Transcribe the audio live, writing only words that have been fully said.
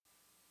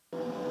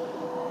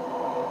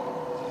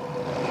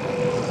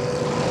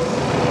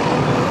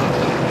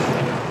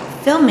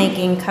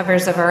Filmmaking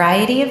covers a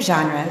variety of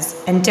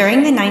genres, and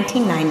during the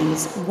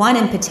 1990s, one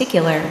in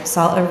particular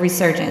saw a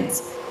resurgence,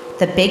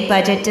 the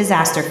big-budget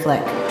disaster flick.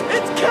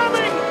 It's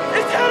coming!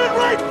 It's headed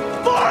right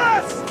for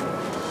us!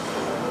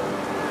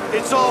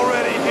 It's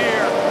already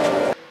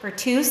here! For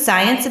two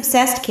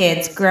science-obsessed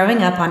kids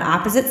growing up on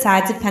opposite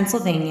sides of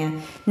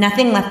Pennsylvania,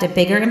 nothing left a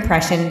bigger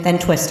impression than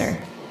Twister.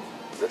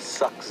 The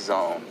suck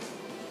zone.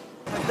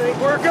 I think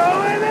we're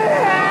going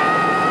in!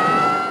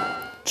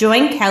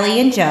 Join Kelly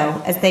and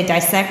Joe as they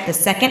dissect the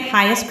second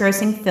highest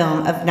grossing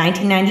film of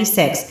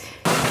 1996.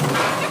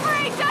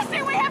 Debris!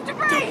 Justin, we have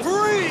debris!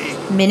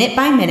 Debris! Minute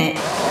by minute.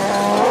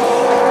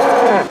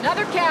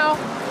 Another cow.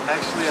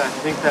 Actually, I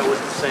think that was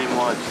the same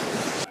one.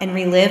 And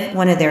relive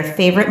one of their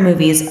favorite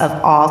movies of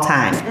all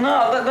time.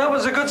 No, that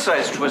was a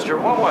good-sized twister.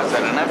 What was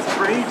that, an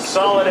F3?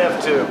 Solid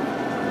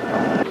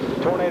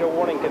F2. Tornado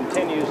warning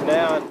continues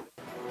now.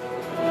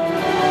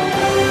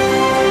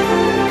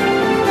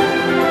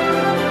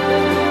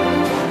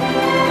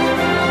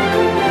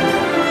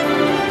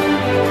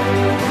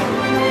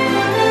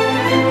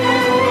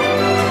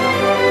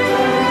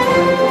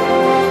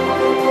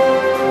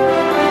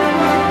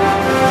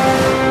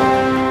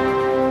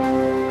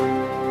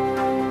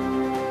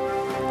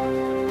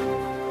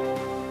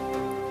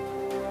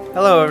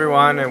 Hello,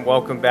 everyone, and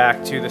welcome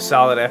back to the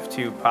Solid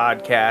F2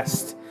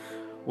 podcast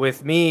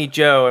with me,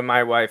 Joe, and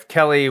my wife,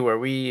 Kelly, where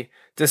we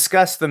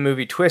discuss the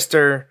movie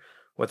Twister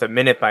with a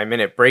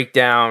minute-by-minute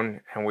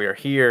breakdown, and we are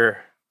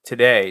here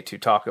today to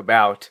talk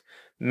about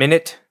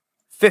minute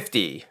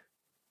 50.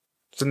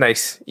 It's a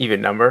nice,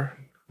 even number,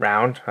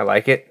 round. I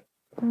like it.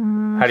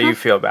 Mm-hmm. How do you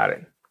feel about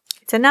it?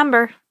 It's a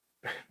number.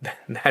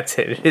 That's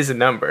it. It is a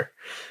number.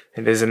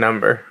 It is a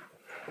number.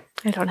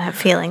 I don't have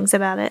feelings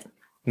about it.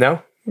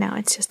 No? No,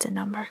 it's just a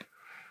number.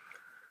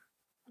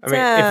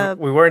 If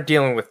we weren't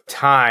dealing with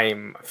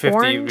time,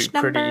 50 would be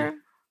pretty... Number?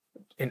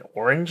 An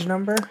orange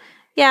number?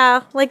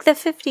 Yeah, like the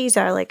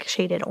 50s are like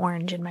shaded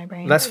orange in my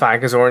brain. That's fine,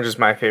 because orange is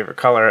my favorite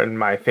color, and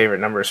my favorite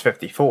number is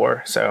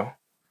 54, so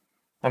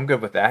I'm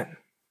good with that.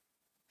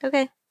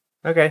 Okay.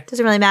 Okay.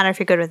 Doesn't really matter if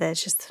you're good with it,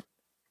 it's just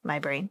my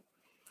brain.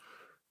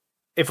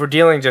 If we're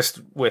dealing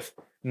just with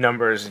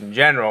numbers in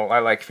general, I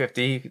like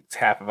 50. It's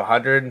half of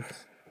 100.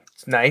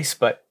 It's nice,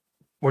 but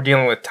we're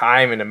dealing with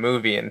time in a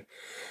movie, and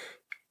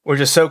we're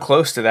just so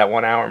close to that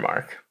 1 hour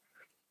mark.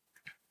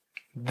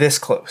 This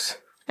close.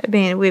 I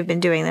mean, we've been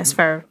doing this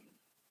for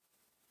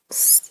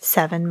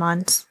 7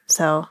 months,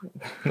 so.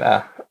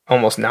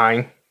 Almost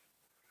 9.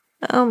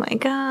 Oh my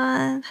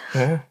god.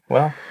 Yeah,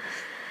 well.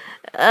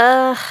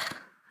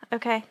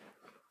 Okay.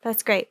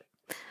 That's great.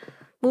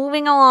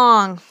 Moving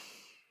along.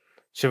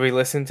 Should we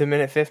listen to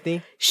minute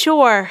 50?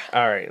 Sure.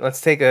 All right,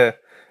 let's take a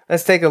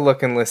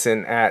look and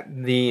listen at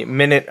the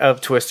minute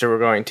of Twister we're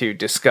going to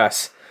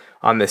discuss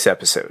on this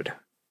episode.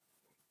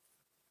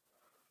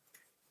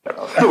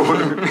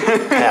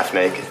 Half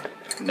naked.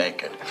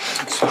 Naked.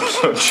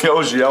 So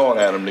Joe's yelling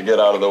at him to get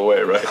out of the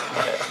way, right?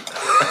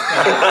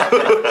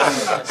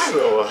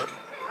 So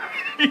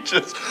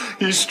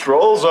he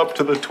strolls up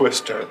to the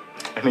Twister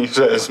and he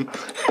says,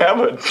 "Have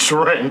a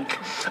drink."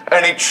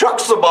 And he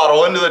chucks the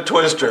bottle into the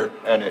Twister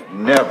and it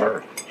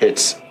never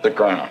hits the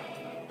ground.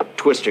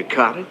 Twister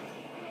caught it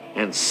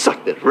and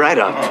sucked it right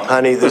up.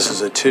 Honey, this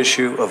is a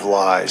tissue of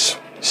lies.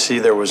 See,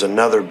 there was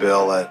another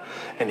Bill,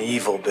 an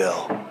evil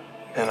Bill,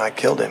 and I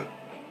killed him.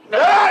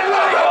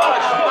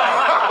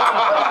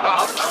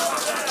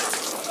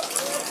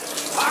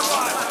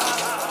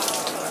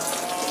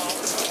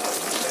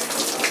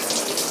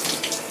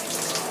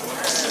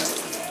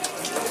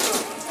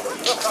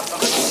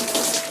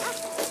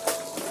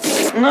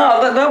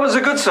 No, that was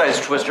a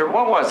good-sized twister.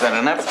 What was that,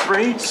 an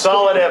F3?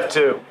 Solid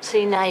F2.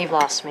 See, now you've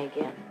lost me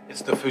again.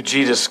 It's the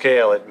Fujita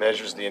scale. It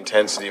measures the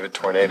intensity of a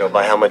tornado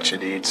by how much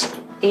it eats.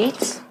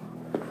 Eats?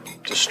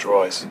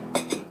 Destroys.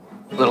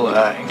 Little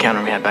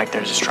encounter we had back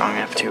there is a strong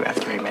F2,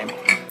 F3 maybe.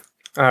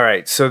 All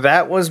right, so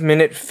that was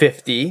minute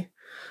 50.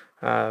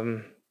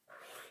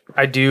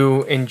 I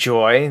do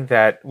enjoy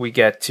that we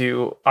get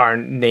to our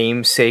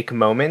namesake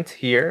moment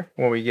here,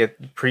 where we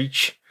get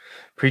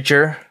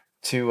Preacher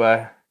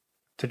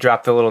to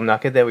drop the little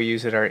nugget that we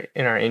use in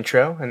our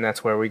intro, and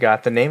that's where we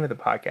got the name of the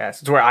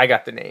podcast. It's where I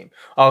got the name.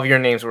 All of your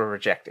names were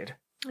rejected.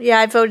 Yeah,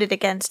 I voted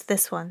against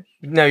this one.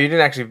 No, you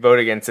didn't actually vote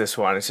against this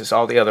one. It's just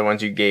all the other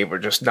ones you gave were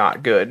just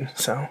not good.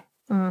 So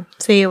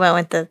you went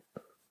with the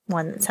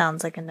one that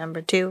sounds like a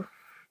number 2.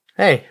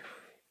 Hey,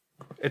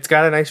 it's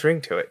got a nice ring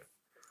to it.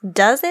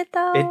 Does it,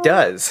 though? It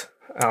does.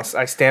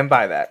 I stand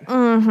by that.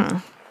 Mm-hmm.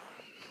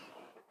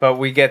 But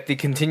we get the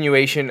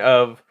continuation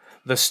of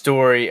the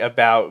story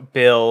about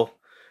Bill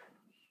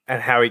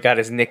and how he got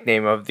his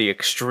nickname of the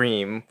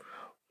Extreme.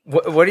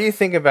 What do you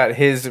think about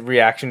his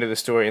reaction to the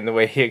story and the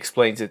way he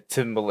explains it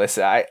to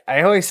Melissa?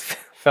 I always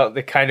felt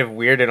it kind of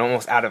weird and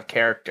almost out of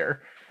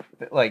character.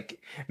 Like,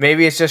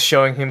 maybe it's just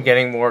showing him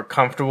getting more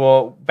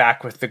comfortable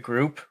back with the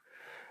group,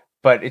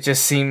 but it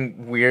just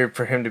seemed weird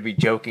for him to be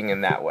joking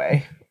in that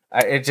way.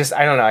 I don't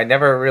know. I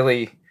never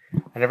really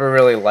I never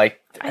really liked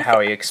how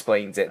he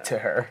explains it to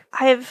her.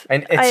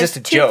 And it's just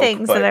a two joke.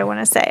 things that I want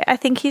to say. I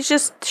think he's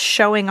just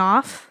showing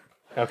off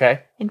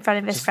Okay. in front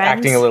of his Just friends.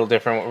 acting a little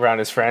different around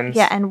his friends.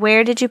 Yeah, and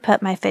where did you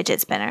put my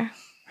fidget spinner?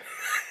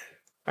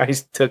 I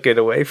just took it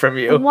away from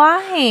you.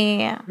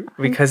 Why?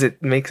 Because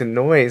it makes a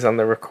noise on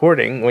the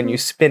recording when you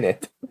spin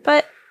it.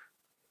 But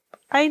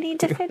I need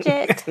to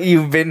fidget.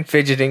 You've been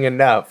fidgeting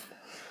enough.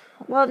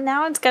 Well,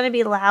 now it's going to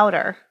be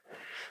louder.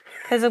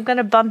 Because I'm going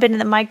to bump into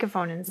the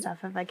microphone and stuff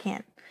if I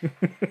can't.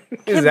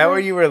 Is that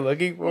what you were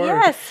looking for?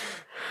 Yes.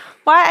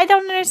 Why? I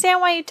don't understand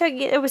why you took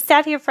it. It was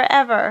sat here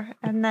forever.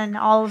 And then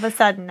all of a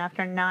sudden,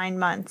 after 9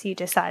 months, you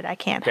decide I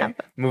can't have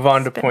it. Move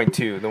on to point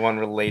 2, the one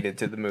related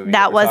to the movie.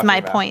 That we're was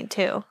my talking about. point,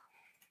 too.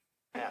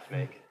 Half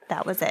naked.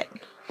 That was it.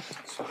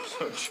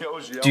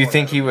 Do you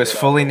think he was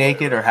fully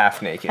naked or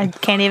half naked? I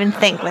can't even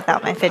think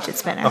without my fidget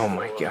spinner. Oh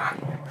my god.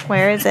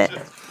 Where is it?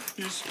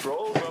 He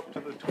strolls up to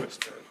the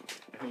twister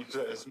and he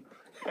says,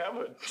 "Have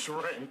a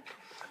drink."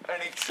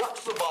 And he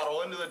chucks the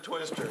bottle into the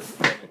twister.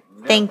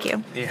 Thank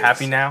you. Are you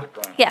happy now?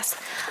 Yes.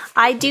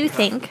 I do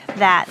think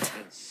that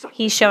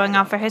he's showing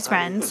off for his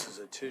friends. This is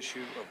a tissue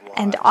of lies.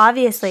 And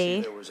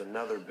obviously, There was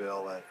another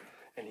bill,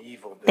 an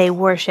evil bill. they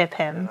worship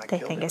him. They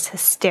think it's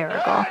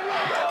hysterical.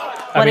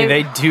 I mean,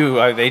 they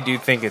do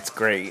think it's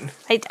great.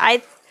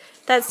 I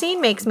that scene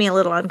makes me a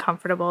little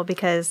uncomfortable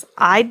because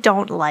I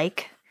don't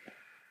like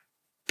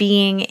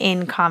being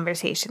in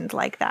conversations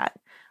like that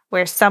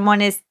where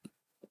someone is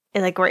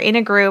like, we're in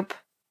a group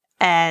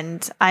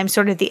and I'm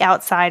sort of the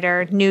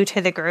outsider, new to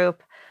the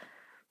group.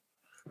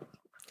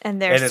 And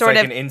they're And it's sort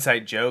like of an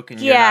inside joke, and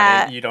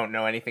Yeah. you don't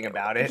know anything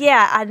about it.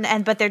 Yeah,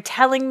 and but they're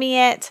telling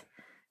me it,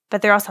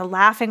 but they're also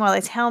laughing while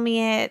they tell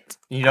me it.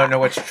 You don't know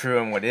what's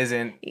true and what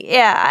isn't.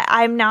 Yeah,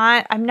 I'm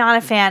not a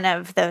fan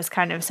of those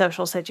kind of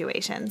social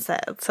situations.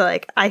 So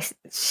like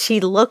she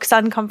looks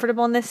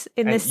uncomfortable in this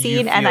And you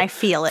scene, and I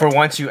feel it. For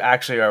once, you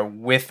actually are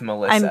with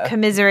Melissa. I'm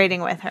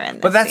commiserating with her in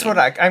this. But that's scene.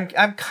 what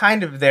I'm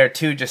kind of there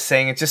too. Just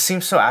saying, it just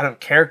seems so out of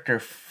character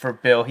for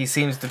Bill. He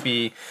seems to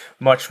be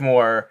much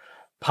more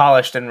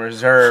polished and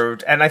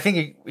reserved, and I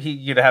think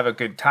you'd have a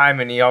good time.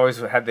 And he always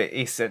had the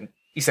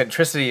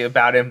eccentricity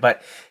about him,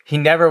 but he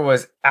never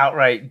was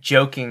outright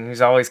joking. He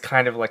was always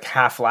kind of like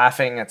half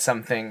laughing at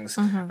some things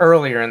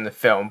earlier in the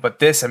film. But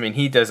this, I mean,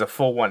 he does a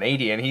full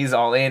 180, and he's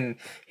all in.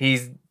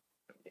 He's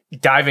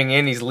diving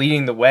in. He's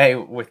leading the way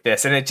with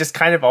this, and it just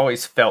kind of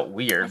always felt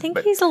weird. I think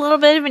but he's a little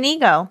bit of an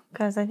ego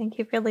because I think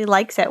he really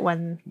likes it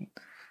when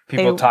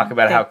people talk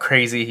about how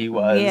crazy he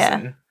was. Yeah.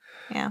 And,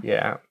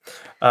 yeah.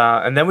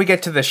 And then we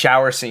get to the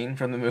shower scene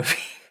from the movie.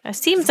 It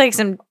seems like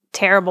some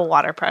terrible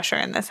water pressure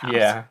in this house.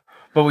 Yeah.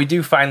 But we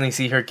do finally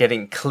see her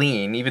getting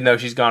clean, even though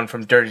she's gone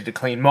from dirty to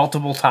clean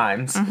multiple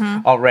times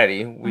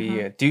already.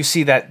 We do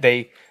see that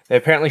they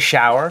apparently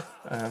shower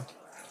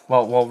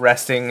while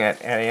resting at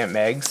Aunt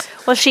Meg's.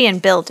 Well, she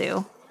and Bill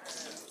do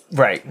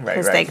Right.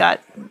 because they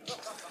got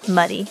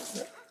muddy.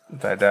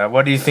 But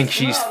what do you think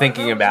she's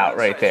thinking about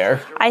right there?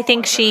 I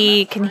think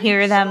she can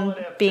hear them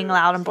being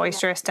loud and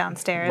boisterous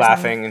downstairs.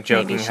 Laughing and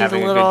joking, maybe she's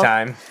having a good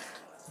time.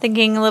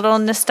 Thinking a little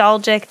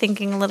nostalgic,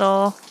 thinking a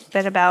little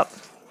bit about,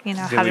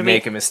 Did we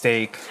make a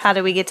mistake? how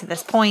did we get to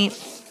this point?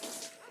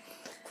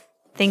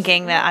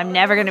 Thinking that I'm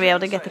never going to be able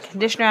to get the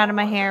conditioner out of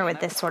my hair with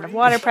this sort of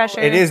water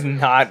pressure. It is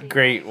not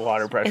great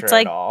water pressure It's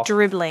like at all.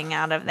 dribbling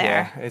out of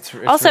there. Yeah, it's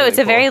also, really it's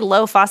a very cool.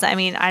 low faucet. I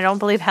mean, I don't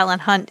believe Helen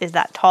Hunt is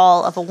that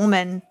tall of a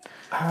woman,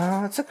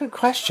 That's a good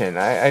question.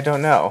 I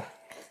don't know.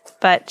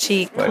 but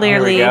she But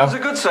clearly. here we It go. was a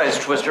good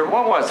sized twister.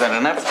 What was that,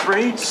 an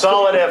F3?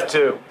 Solid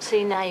F2.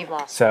 See, now you've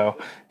lost. So,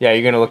 yeah,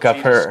 you're going to look up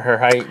her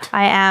height.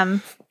 I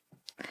am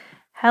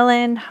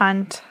Helen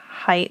Hunt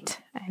height,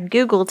 and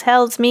Google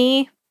tells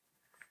me.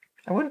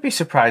 I wouldn't be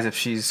surprised if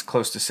she's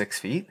close to 6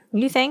 feet.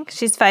 You think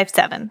she's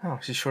 5'7"? Oh,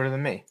 she's shorter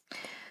than me.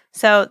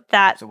 So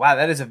that So, wow,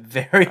 that is a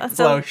very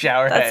low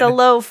shower head. That's a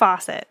low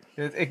faucet.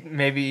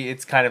 Maybe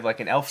it's kind of like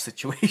an elf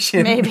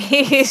situation. Maybe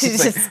she's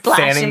She's just like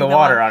splashing fanning the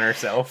water on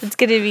herself. It's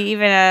going to be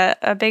even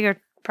a bigger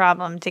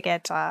problem to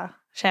get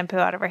shampoo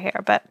out of her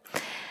hair. But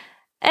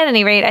at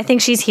any rate, I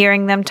think she's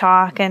hearing them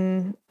talk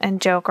and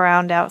joke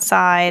around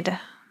outside,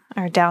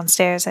 or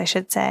downstairs, I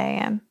should say.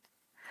 And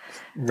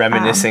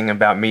Reminiscing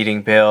about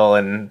meeting Bill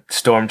and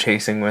storm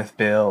chasing with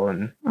Bill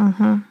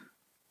and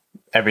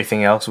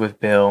everything else with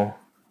Bill.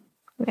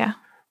 yeah.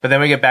 But then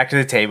we get back to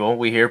the table.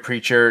 We hear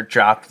Preacher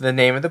drop the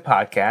name of the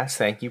podcast.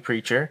 Thank you,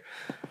 Preacher.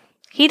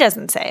 He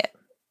doesn't say it.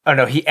 Oh,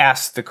 no, he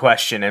asks the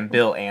question and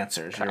Bill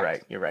answers.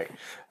 You're right.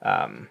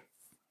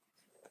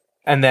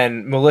 And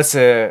then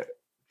Melissa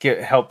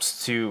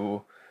helps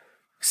to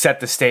set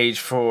the stage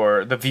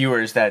for the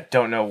viewers that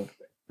don't know,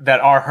 that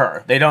are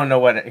her. They don't know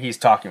what he's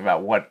talking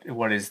about.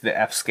 What is the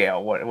F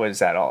scale? What is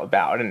that all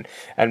about?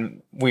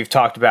 And we've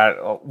talked about it,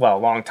 a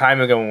long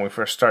time ago when we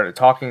first started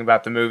talking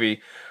about the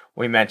movie.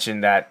 We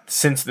mentioned that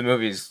since the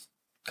movie's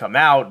come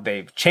out,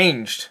 they've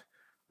changed.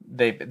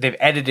 They've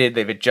edited,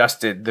 they've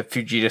adjusted the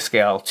Fujita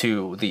scale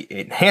to the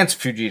enhanced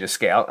Fujita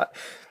scale.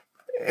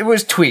 It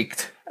was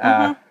tweaked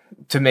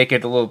to make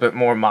it a little bit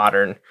more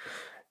modern,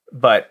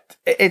 but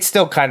it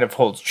still kind of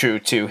holds true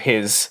to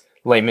his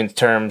layman's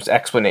terms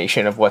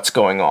explanation of what's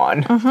going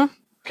on. Mm-hmm.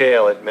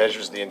 Scale, it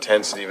measures the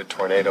intensity of a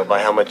tornado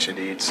by how much it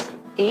eats,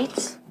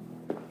 Eats?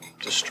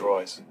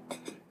 destroys.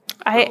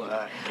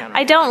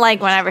 I don't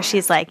like whenever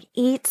she's like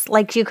eats,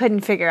 like you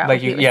couldn't figure out Like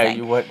what he you, was yeah, saying.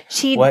 you what?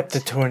 She- What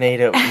the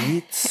tornado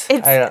eats?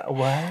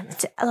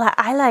 What?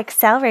 I like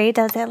celery.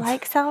 Does it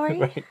like celery?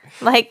 Right.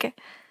 Like,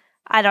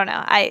 I don't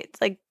know.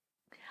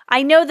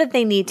 I know that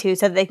they need to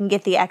so they can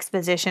get the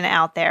exposition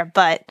out there,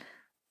 but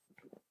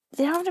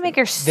they don't have to make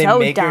her They so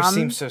make dumb. her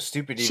seem so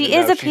stupid. She even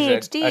is though a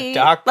she's PhD, a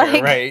doctor,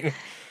 like, right?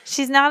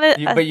 She's not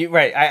a. But you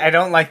right. I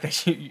don't like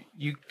that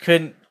you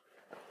couldn't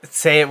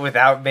say it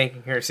without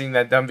making her seem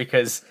that dumb,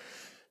 because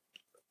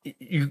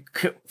you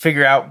could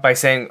figure out by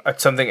saying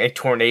something a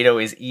tornado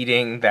is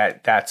eating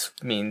that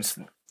means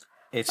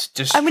it's I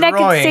destroying mean, I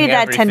could say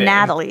that to everything.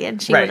 Natalie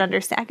and she Right. would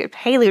understand.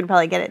 Haley would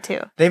probably get it too.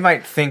 They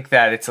might think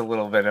that it's a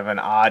little bit of an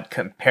odd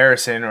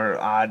comparison or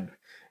odd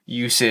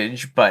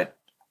usage, but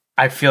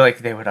I feel like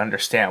they would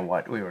understand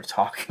what we were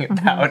talking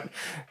about.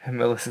 And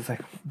Melissa's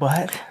like,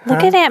 what?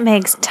 Look Huh? at Aunt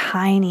Meg's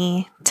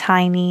tiny,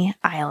 tiny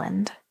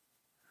island.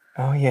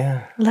 Oh,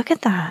 yeah. Look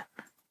at that.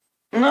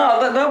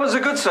 No, that was a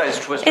good size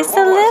twister. It's What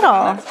a was it? little.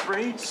 An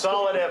F3?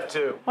 Solid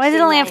F2. Why does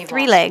it only have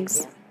 3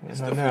 legs?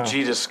 It's I the don't know.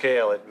 Fujita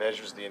scale. It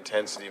measures the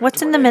intensity of a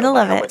What's in the tornado middle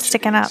by of how it much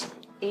sticking up?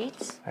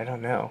 eats. Eats? I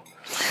don't know.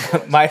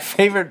 My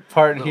favorite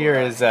part here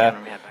is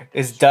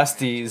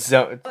Dusty's.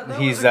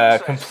 He's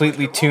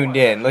completely tuned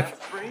in. Look,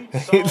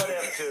 Solid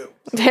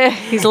F2.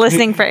 He's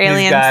listening for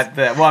aliens. He's got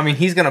the, well, I mean,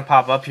 he's gonna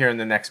pop up here in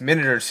the next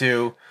minute or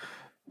two.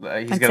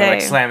 He's I'd gonna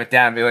like say. slam it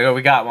down and be like, "Oh,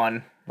 we got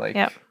one!" Like,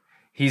 Yep.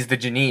 he's the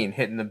Janine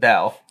hitting the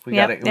bell. We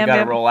Yep, gotta yep, gotta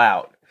yep. roll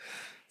out.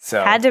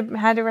 So Had to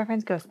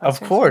reference Ghostbusters. of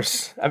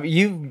course, I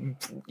mean,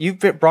 you've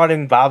brought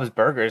in Bob's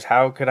Burgers.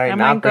 How could I I'm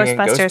not wearing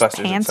bring in Ghostbusters Ghostbusters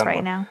at pants some right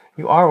point? now.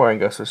 You are wearing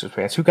Ghostbusters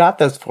pants. Who got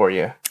those for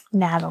you?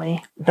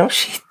 Natalie. No,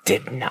 she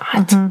did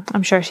not.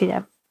 I'm sure she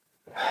did.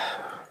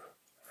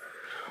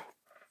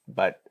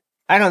 But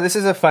I don't know, this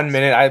is a fun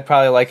minute. I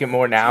probably like it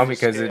more now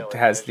because it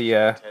has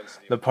the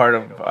part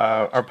of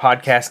our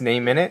podcast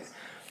name in it.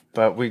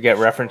 But we get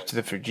reference to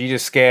the Fujita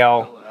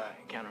scale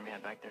Encounter we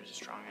had back there is a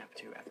strong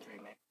F2, F3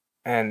 maybe.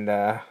 and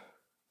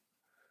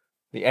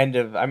the end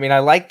of. I mean, I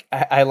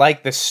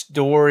like the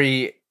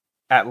story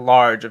at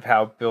large of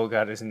how Bill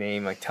got his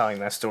name. Like telling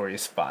that story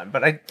is fun,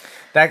 but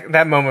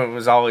that moment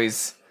was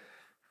always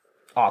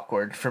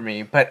awkward for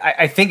me. But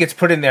I think it's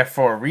put in there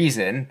for a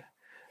reason.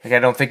 Like, I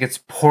don't think it's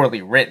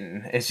poorly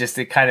written. It's just,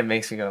 it kind of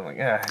makes me go like,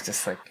 it's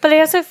just like. But I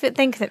also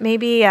think that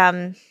maybe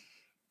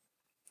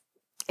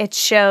it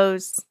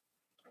shows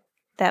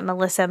that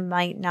Melissa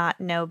might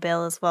not know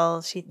Bill as well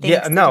as she thinks.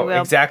 Yeah, that no, he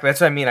will. exactly.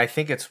 That's what I mean. I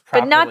think it's But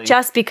properly. not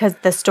just because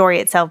the story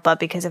itself, but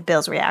because of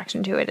Bill's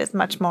reaction to it is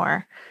much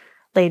more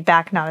laid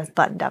back, not as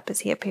buttoned up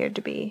as he appeared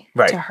to be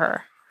Right. to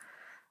her.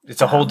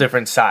 It's a whole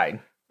different side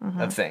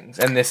of things.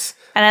 And this.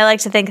 And I like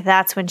to think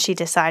that's when she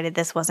decided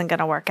this wasn't going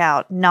to work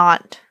out,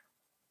 not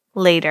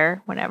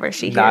later whenever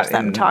she hears Not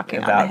them in talking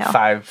on the about hill.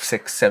 5,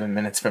 6, 7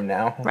 minutes from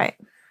now. Right.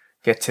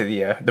 Get to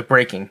the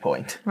breaking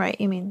point. Right.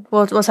 You mean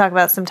we'll talk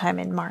about it sometime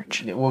in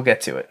March. We'll get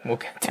to it. We'll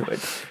get to it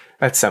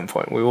at some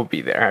point. We will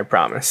be there. I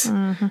promise.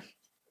 Mm-hmm.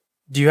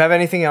 Do you have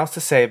anything else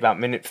to say about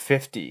minute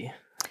 50?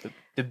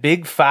 The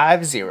big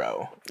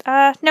 5-0.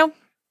 No,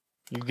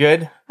 You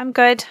good? I'm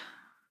good.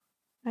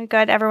 I'm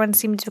good. Everyone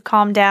seemed to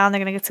calm down. They're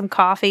gonna get some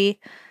coffee,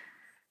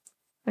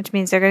 which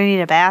means they're gonna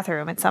need a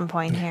bathroom at some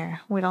point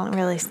here. We don't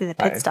really see the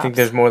pit I stops. think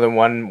there's more than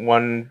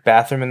one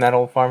bathroom in that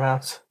old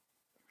farmhouse.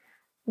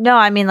 No,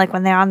 I mean like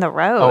when they're on the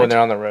road. Oh, when they're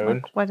on the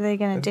road. Like, what are they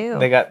gonna do?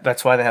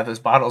 That's why they have those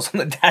bottles on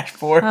the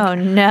dashboard. Oh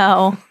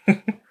no.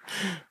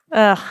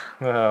 Ugh.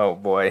 Oh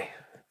boy.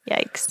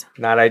 Yikes.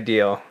 Not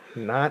ideal.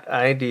 Not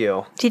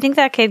ideal. Do you think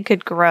that kid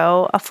could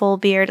grow a full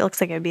beard? It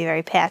looks like it would be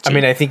very patchy. I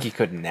mean, I think he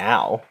could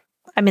now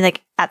I mean,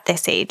 like at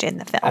this age in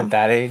the film. at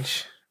that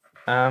age.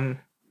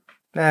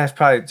 It's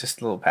probably just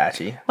a little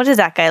patchy. What does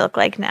that guy look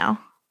like now?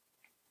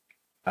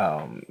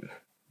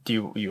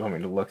 Do you want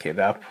me to look it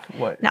up?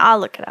 What? No, I'll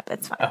look it up.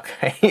 It's fine.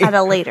 Okay. At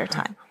a later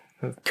time.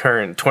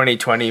 Current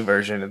 2020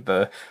 version of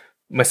the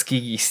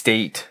Muskogee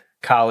State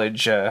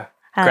College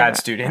grad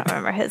student. I don't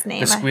remember his name.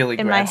 The squealy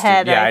in grad my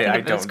head, student. Yeah, I think I of it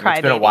as don't.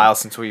 It's been a Crybaby. while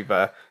since we've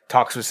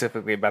talked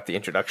specifically about the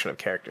introduction of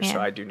characters, so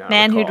Yeah. I do not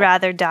Man recall. who'd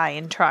rather die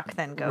in truck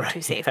than go to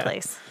Right, safe yeah.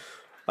 place.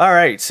 All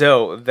right,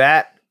 so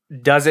that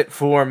does it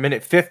for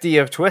minute 50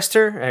 of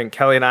Twister, and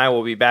Kelly and I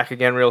will be back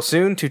again real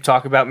soon to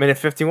talk about minute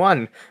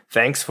 51.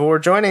 Thanks for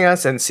joining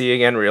us, and see you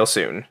again real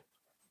soon.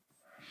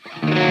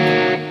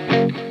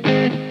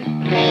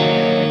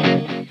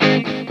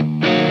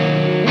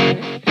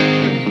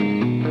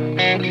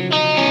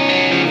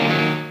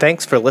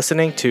 Thanks for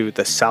listening to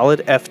the Solid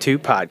F2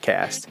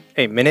 podcast,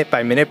 a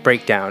minute-by-minute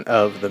breakdown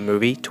of the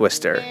movie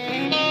Twister.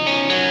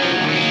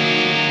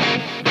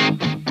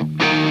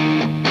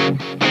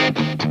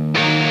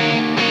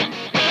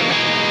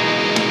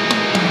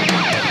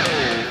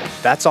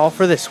 That's all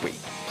for this week.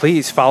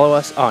 Please follow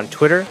us on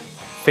Twitter,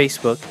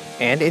 Facebook,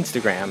 and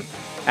Instagram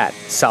at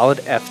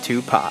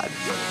SolidF2Pod.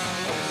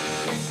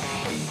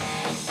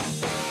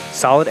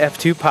 Solid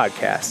F2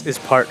 podcast is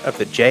part of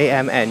the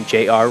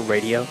JMNJR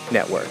Radio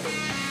Network.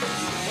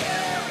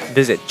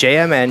 Visit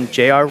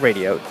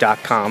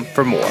jmnjrradio.com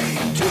for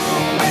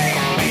more.